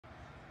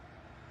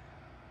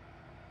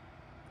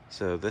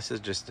So this is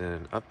just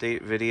an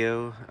update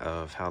video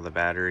of how the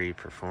battery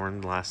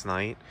performed last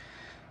night.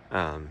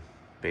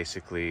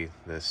 Basically,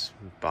 this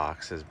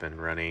box has been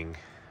running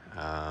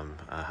a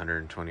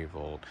 120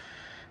 volt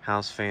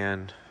house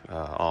fan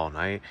all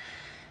night.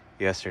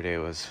 Yesterday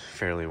was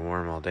fairly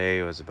warm all day.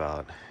 It was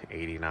about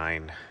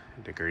 89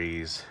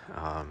 degrees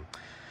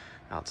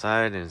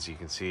outside, and as you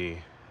can see,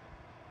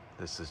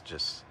 this is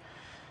just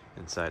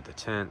inside the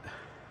tent,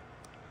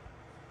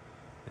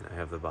 and I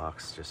have the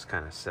box just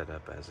kind of set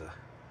up as a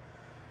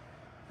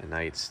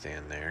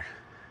nightstand there.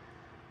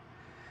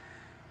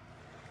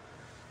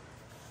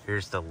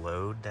 Here's the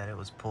load that it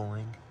was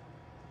pulling.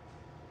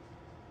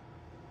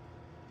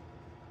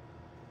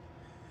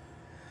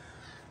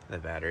 The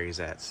battery's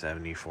at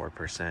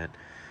 74%,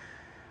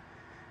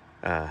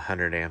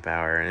 100 amp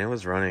hour, and it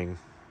was running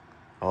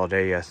all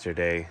day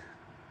yesterday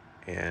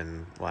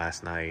and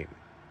last night,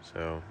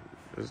 so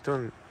it was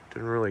doing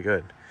really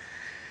good.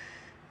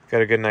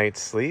 Got a good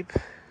night's sleep.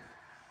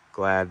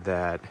 Glad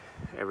that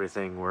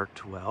everything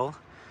worked well.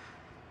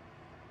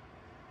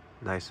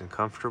 Nice and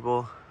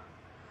comfortable.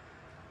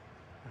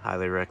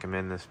 Highly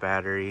recommend this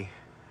battery.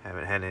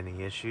 Haven't had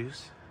any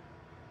issues.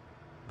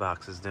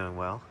 Box is doing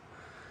well.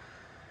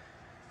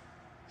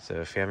 So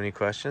if you have any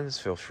questions,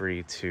 feel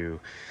free to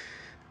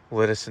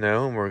let us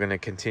know, and we're going to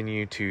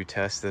continue to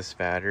test this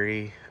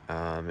battery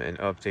and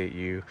update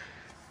you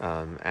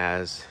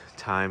as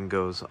time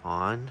goes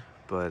on.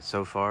 But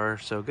so far,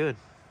 so good.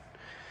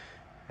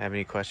 Have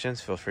any questions,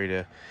 feel free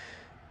to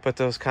put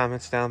those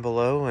comments down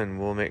below, and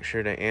we'll make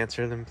sure to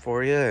answer them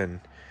for you.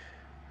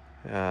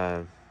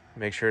 And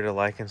make sure to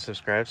like and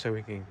subscribe so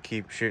we can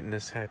keep shooting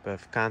this type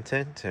of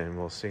content, and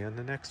we'll see you on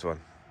the next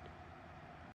one.